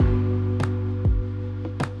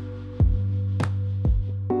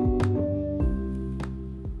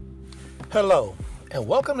Hello, and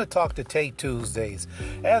welcome to Talk to Tate Tuesdays.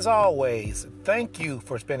 As always, thank you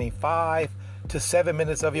for spending 5 to 7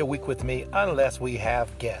 minutes of your week with me, unless we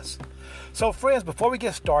have guests. So, friends, before we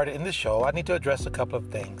get started in the show, I need to address a couple of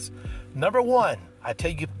things. Number one, I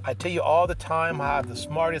tell you all the time how I have the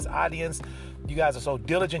smartest audience. You guys are so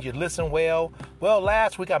diligent, you listen well. Well,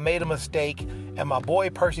 last week I made a mistake, and my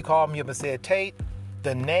boy Percy called me up and said, Tate,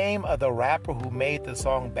 the name of the rapper who made the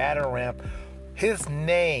song Batter Ramp, his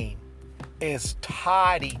name is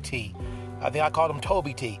Toddy T. I think I called him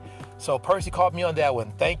Toby T. So Percy called me on that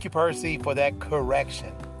one. Thank you, Percy, for that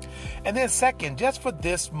correction. And then second, just for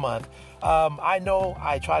this month, I know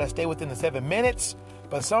I try to stay within the 7 minutes,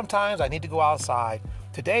 but sometimes I need to go outside.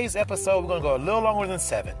 Today's episode, we're going to go a little longer than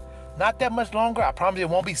 7. Not that much longer. I promise it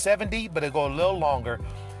won't be 70, but it'll go a little longer.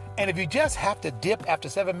 And if you just have to dip after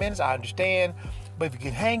 7 minutes, I understand. But if you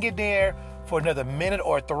can hang in there for another minute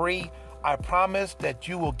or 3, I promise that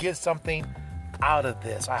you will get something out of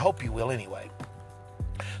this. I hope you will anyway.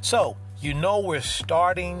 So, you know we're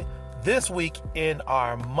starting this week in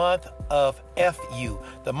our month of FU.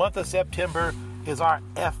 The month of September is our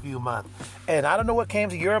FU month. And I don't know what came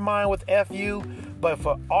to your mind with FU, but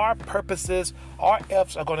for our purposes, our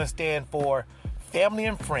F's are going to stand for family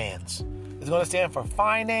and friends. It's going to stand for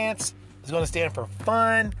finance. It's going to stand for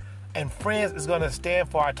fun. And friends is going to stand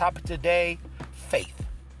for our topic today, faith.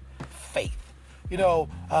 Faith. You know,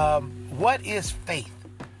 what is faith?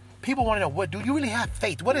 People want to know, do you really have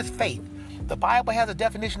faith? What is faith? The Bible has a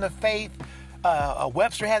definition of faith.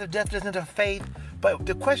 Webster has a definition of faith. But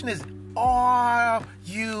the question is, are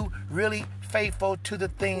you really faithful to the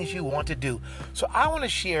things you want to do? So I want to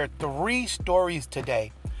share 3 stories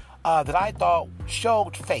today that I thought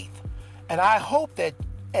showed faith. And I hope that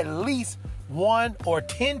at least 1 or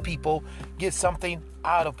 10 people get something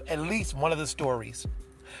out of at least one of the stories.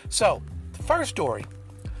 So, the first story,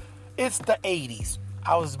 it's the 80s.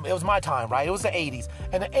 It was my time, right? It was the 80s.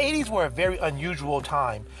 And the 80s were a very unusual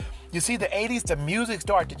time. You see, the 80s, the music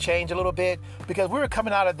started to change a little bit because we were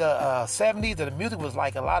coming out of the 70s and the music was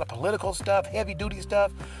like a lot of political stuff, heavy duty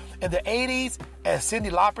stuff. In the 80s, as Cyndi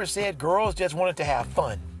Lauper said, girls just wanted to have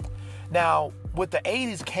fun. Now, with the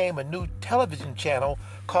 80s came a new television channel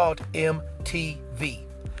called MTV.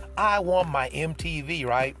 I want my MTV,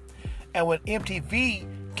 right? And when MTV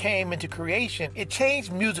came into creation, it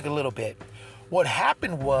changed music a little bit. What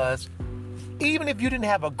happened was, even if you didn't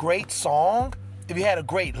have a great song, if you had a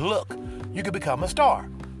great look, you could become a star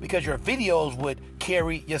because your videos would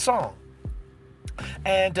carry your song.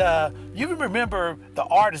 And you remember the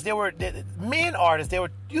artists, there were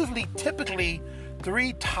usually typically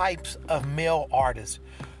 3 types of male artists.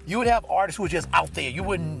 You would have artists who were just out there. You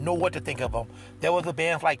wouldn't know what to think of them. There was a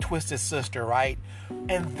band like Twisted Sister, right?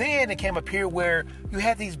 And then it came a period where you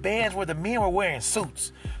had these bands where the men were wearing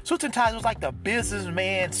suits. Suits and ties was like the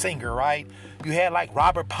businessman singer, right? You had like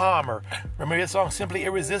Robert Palmer. Remember his song, Simply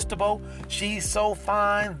Irresistible? She's so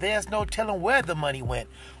fine, there's no telling where the money went.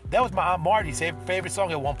 That was my Aunt Marty's favorite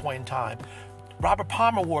song at one point in time. Robert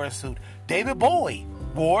Palmer wore a suit. David Bowie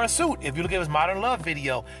wore a suit. If you look at his Modern Love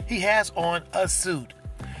video, he has on a suit.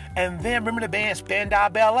 And then remember the band Spandau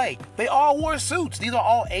Ballet? They all wore suits. These are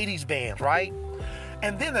all 80s bands, right?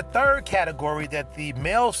 And then the third category that the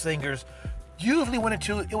male singers usually went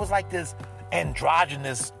into, it was like this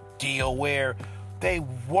androgynous deal where they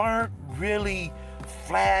weren't really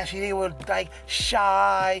flashy. They were like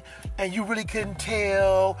shy, and you really couldn't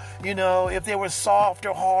tell, if they were soft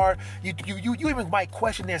or hard. You even might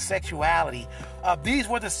question their sexuality. These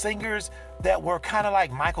were the singers that were kind of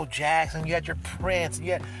like Michael Jackson. You had your Prince.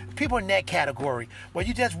 You had people in that category where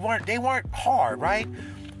you just they weren't hard, right?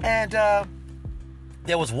 And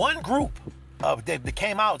there was one group that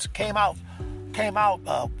came out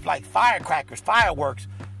like firecrackers, fireworks.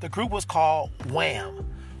 The group was called Wham.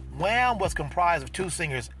 Wham was comprised of 2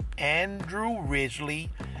 singers, Andrew Ridgeley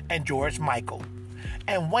and George Michael.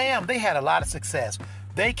 And Wham, they had a lot of success.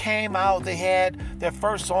 They came out, they had their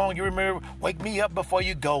first song, you remember, Wake Me Up Before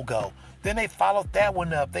You Go Go. Then they followed that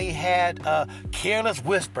one up. They had Careless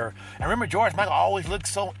Whisper. And remember, George Michael always looked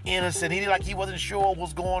so innocent. He wasn't sure what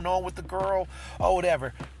was going on with the girl or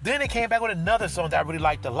whatever. Then they came back with another song that I really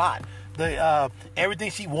liked a lot. The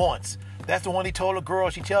Everything She Wants. That's the one he told a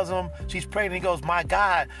girl. She tells him she's pregnant. He goes, my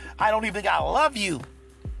God, I don't even think I love you.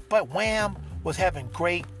 But Wham was having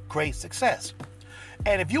great success.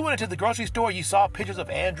 And if you went into the grocery store, you saw pictures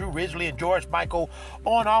of Andrew Ridgeley and George Michael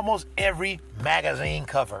on almost every magazine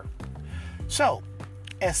cover. So,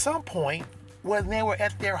 at some point, when they were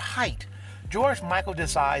at their height, George Michael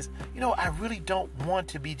decides, I really don't want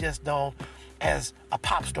to be just known as a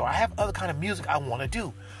pop star. I have other kind of music I want to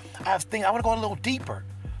do. I want to go a little deeper.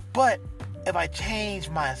 But if I change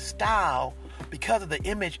my style because of the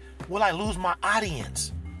image, will I lose my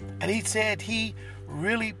audience? And he said he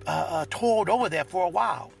really toiled over that for a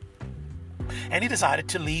while. And he decided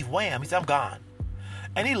to leave Wham. He said, I'm gone.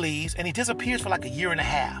 And he leaves, and he disappears for like a year and a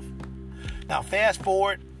half. Now, fast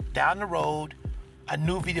forward down the road, a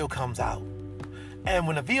new video comes out. And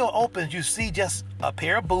when the video opens, you see just a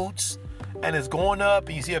pair of boots, and it's going up,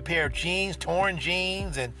 and you see a pair of jeans, torn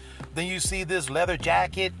jeans, and then you see this leather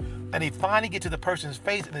jacket, and they finally get to the person's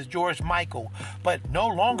face, and it's George Michael. But no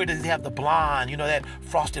longer does he have the blonde, that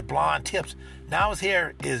frosted blonde tips. Now his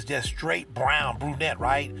hair is just straight brown, brunette,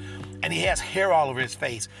 right? And he has hair all over his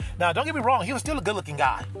face. Now, don't get me wrong, he was still a good-looking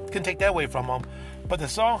guy. Couldn't take that away from him. But the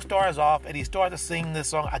song starts off, and he starts to sing this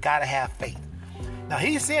song, I Gotta Have Faith. Now,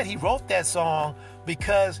 he said he wrote that song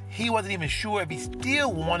because he wasn't even sure if he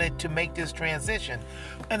still wanted to make this transition.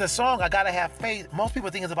 And the song, I Gotta Have Faith, most people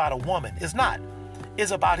think it's about a woman. It's not.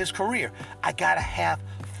 It's about his career. I gotta have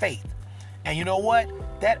faith. And you know what?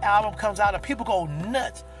 That album comes out and people go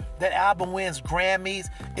nuts. That album wins Grammys.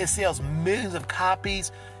 It sells millions of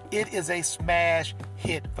copies. It is a smash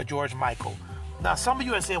hit for George Michael. Now, some of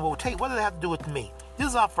you are saying, well, Tate, what does it have to do with me? This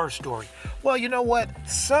is our first story. Well, you know what?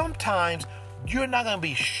 Sometimes you're not going to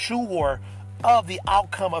be sure of the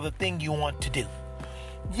outcome of the thing you want to do.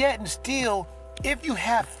 Yet and still, if you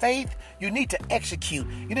have faith, you need to execute.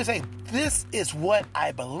 You need to say, this is what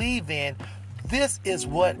I believe in. This is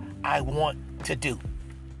what I want to do.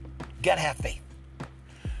 You got to have faith.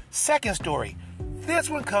 Second story. This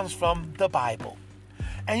one comes from the Bible.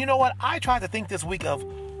 And you know what? I tried to think this week of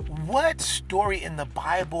what story in the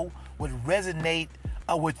Bible would resonate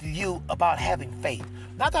with you about having faith.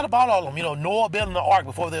 Not that about all of them. Noah building the ark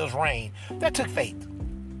before there was rain. That took faith.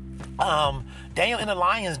 Daniel in the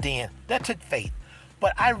lion's den. That took faith.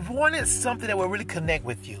 But I wanted something that would really connect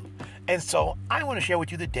with you. And so I want to share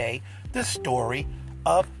with you today the story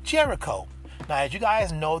of Jericho. Now, as you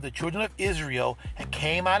guys know, the children of Israel had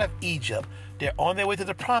came out of Egypt. They're on their way to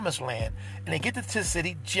the promised land. And they get to the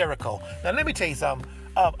city Jericho. Now, let me tell you something.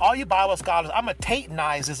 All you Bible scholars, I'm going to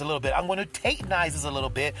Tatenize this a little bit. I'm going to Tatenize this a little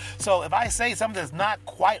bit. So if I say something that's not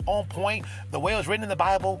quite on point, the way it was written in the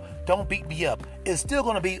Bible, don't beat me up. It's still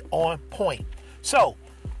going to be on point. So,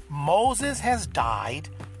 Moses has died.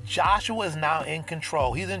 Joshua is now in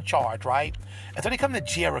control. He's in charge, right? And so they come to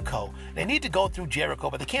Jericho. They need to go through Jericho,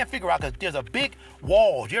 but they can't figure out because there's a big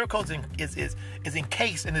wall. Jericho is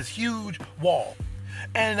encased in this huge wall.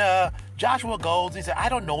 And Joshua goes and he said, I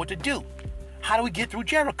don't know what to do. How do we get through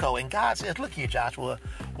Jericho? And God says, look here, Joshua,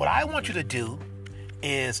 what I want you to do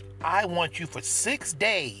is I want you for 6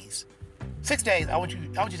 days. 6 days, I want you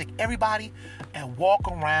to take everybody and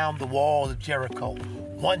walk around the walls of Jericho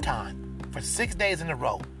one time for 6 days in a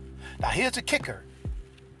row. Now, here's the kicker.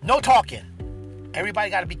 No talking.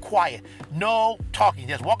 Everybody got to be quiet. No talking.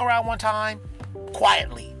 Just walk around one time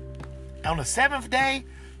quietly. And on the 7th day,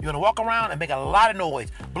 you're going to walk around and make a lot of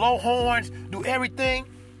noise. Blow horns, do everything,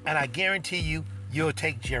 and I guarantee you'll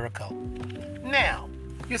take Jericho. Now,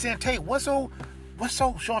 you're saying, Tate, what's so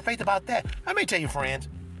showing faith about that? Let me tell you, friends,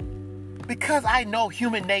 because I know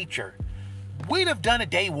human nature, we'd have done it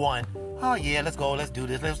day one. Oh, yeah, let's go. Let's do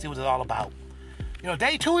this. Let's see what it's all about.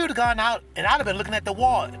 Day two, we would have gone out, and I'd have been looking at the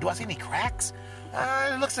wall. Do I see any cracks?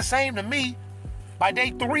 It looks the same to me. By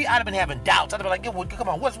day three, I'd have been having doubts. I'd have been like, come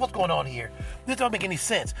on, what's going on here? This don't make any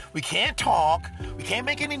sense. We can't talk. We can't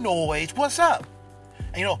make any noise. What's up?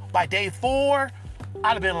 And, by day 4,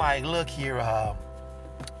 I'd have been like, look here,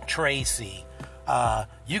 Tracy,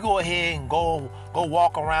 you go ahead and go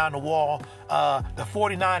walk around the wall. The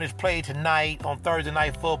 49ers play tonight on Thursday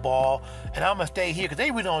Night Football, and I'm going to stay here because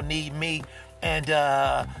they really don't need me. And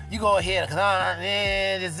you go ahead because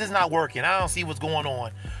this is not working. I don't see what's going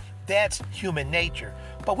on. That's human nature.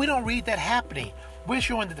 But we don't read that happening. We're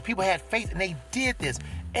showing that the people had faith, and they did this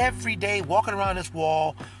every day, walking around this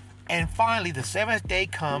wall. And finally, the 7th day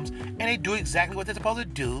comes, and they do exactly what they're supposed to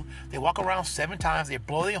do. They walk around 7 times. They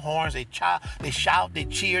blow their horns. They shout. They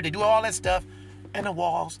cheer. They do all that stuff. And the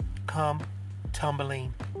walls come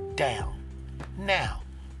tumbling down. Now,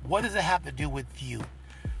 what does it have to do with you?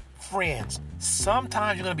 Friends,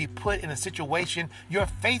 sometimes you're going to be put in a situation, your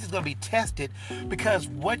faith is going to be tested because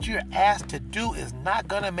what you're asked to do is not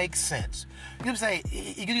going to make sense. You're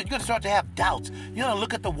going to start to have doubts. You're going to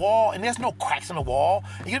look at the wall and there's no cracks in the wall.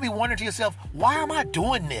 And you're going to be wondering to yourself, why am I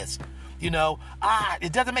doing this?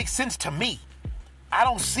 It doesn't make sense to me. I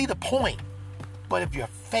don't see the point. But if you're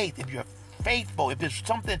faithful, if there's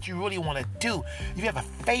something that you really want to do, if you have a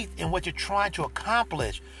faith in what you're trying to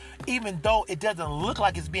accomplish, even though it doesn't look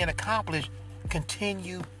like it's being accomplished,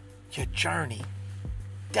 continue your journey.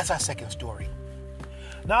 That's our second story.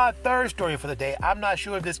 Now, our third story for the day, I'm not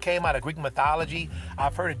sure if this came out of Greek mythology.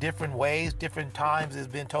 I've heard it different ways, different times it's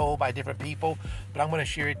been told by different people, but I'm going to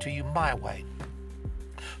share it to you my way.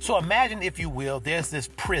 So imagine, if you will, there's this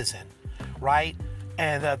prison, right?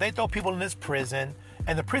 And they throw people in this prison,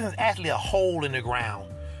 and the prison is actually a hole in the ground.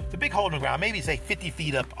 It's a big hole in the ground, maybe say 50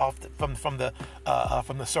 feet up from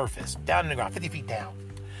the surface, down in the ground, 50 feet down.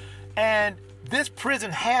 And this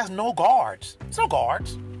prison has no guards. There's no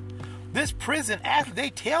guards. This prison, after they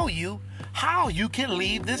tell you how you can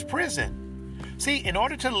leave this prison. See, in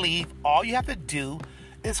order to leave, all you have to do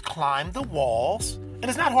is climb the walls. And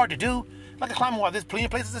it's not hard to do. Like to climb a wall, there's plenty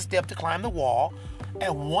of places to step to climb the wall.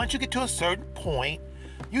 And once you get to a certain point,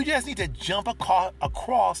 you just need to jump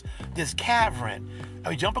across this cavern. And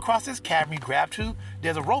you jump across this cavern,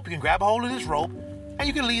 there's a rope, you can grab a hold of this rope, and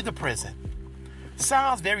you can leave the prison.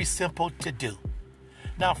 Sounds very simple to do.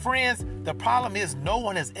 Now, friends, the problem is no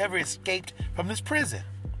one has ever escaped from this prison.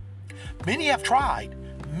 Many have tried.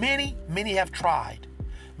 Many have tried.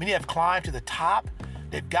 Many have climbed to the top.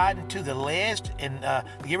 They've gotten to the ledge and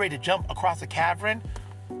they get ready to jump across the cavern.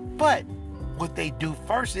 But what they do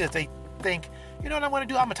first is they think, you know what I'm going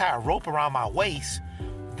to do? I'm going to tie a rope around my waist.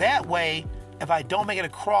 That way, if I don't make it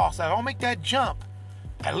across, I don't make that jump,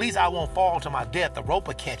 at least I won't fall to my death. The rope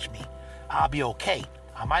will catch me. I'll be okay.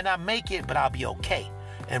 I might not make it, but I'll be okay.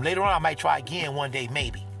 And later on, I might try again one day,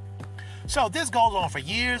 maybe. So this goes on for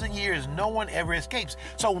years and years. No one ever escapes.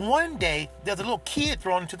 So one day, there's a little kid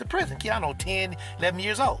thrown into the prison. Kid, I don't know, 10, 11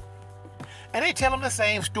 years old. And they tell him the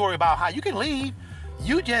same story about how you can leave.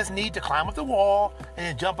 You just need to climb up the wall and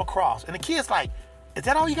then jump across. And the kid's like, is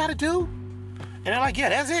that all you got to do? And they're like, yeah,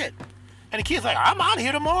 that's it. And the kid's like, I'm out of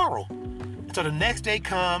here tomorrow. And so the next day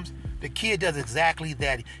comes, the kid does exactly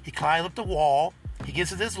that. He climbs up the wall. He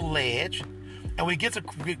gets to this ledge. And when he gets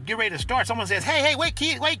get ready to start, someone says, hey, wait,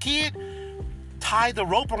 kid. Tie the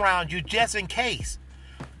rope around you just in case.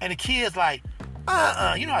 And the kid's like,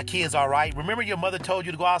 you know how kids are, right? Remember your mother told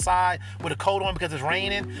you to go outside with a coat on because it's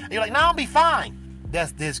raining? And you're like, nah, I'll be fine.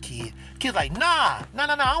 That's this kid. Kid's like, nah, I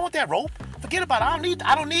don't want that rope. Forget about it.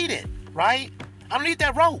 I don't need it, right? I don't need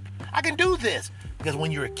that rope. I can do this. Because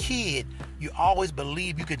when you're a kid, you always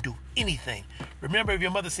believe you can do anything. Remember, if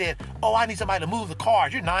your mother said, oh, I need somebody to move the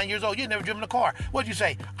cars. You're 9 years old. You've never driven a car. What'd you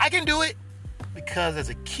say? I can do it. Because as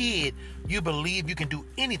a kid, you believe you can do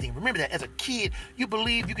anything. Remember that. As a kid, you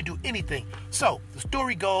believe you can do anything. So the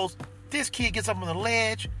story goes, this kid gets up on the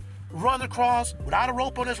ledge, runs across without a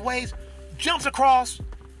rope on his waist, jumps across,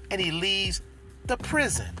 and he leaves the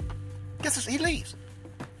prison. He leaves.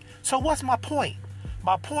 So what's my point?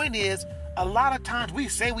 My point is, a lot of times we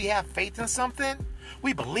say we have faith in something.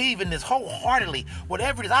 We believe in this wholeheartedly.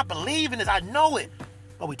 Whatever it is, I believe in this. I know it.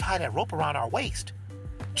 But we tie that rope around our waist.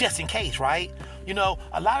 Just in case, right? You know,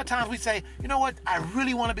 a lot of times we say, you know what? I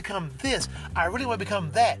really want to become this. I really want to become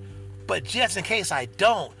that. But just in case I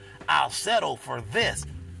don't, I'll settle for this.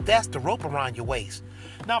 That's the rope around your waist.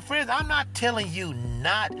 Now, friends, I'm not telling you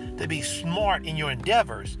not to be smart in your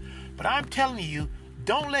endeavors. But I'm telling you,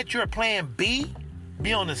 don't let your plan B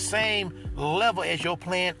be on the same level as your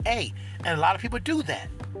plan A. And a lot of people do that.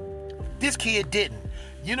 This kid didn't.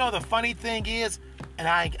 You know, the funny thing is, and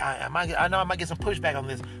I know I might get some pushback on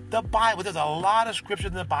this. The Bible, there's a lot of scriptures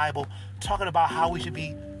in the Bible talking about how we should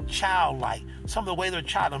be childlike. Some of the ways they're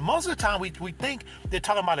child. And most of the time we think they're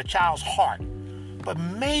talking about a child's heart. But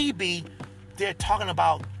maybe they're talking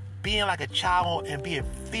about being like a child and being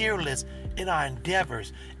fearless in our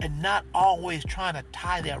endeavors and not always trying to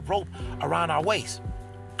tie that rope around our waist.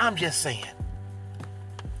 I'm just saying.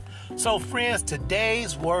 So friends,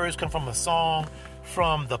 today's words come from a song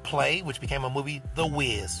from the play, which became a movie, The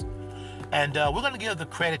Wiz. And we're going to give the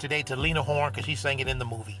credit today to Lena Horne because she sang it in the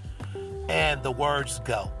movie. And the words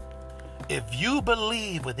go, if you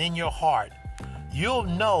believe within your heart, you'll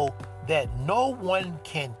know that no one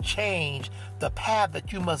can change the path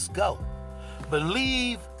that you must go.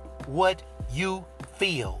 Believe what you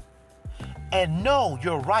feel. And know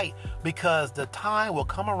you're right, because the time will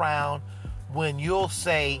come around when you'll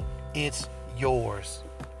say it's yours.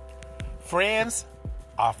 Friends,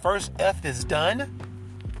 our first F is done,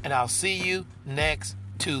 and I'll see you next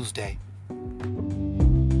Tuesday.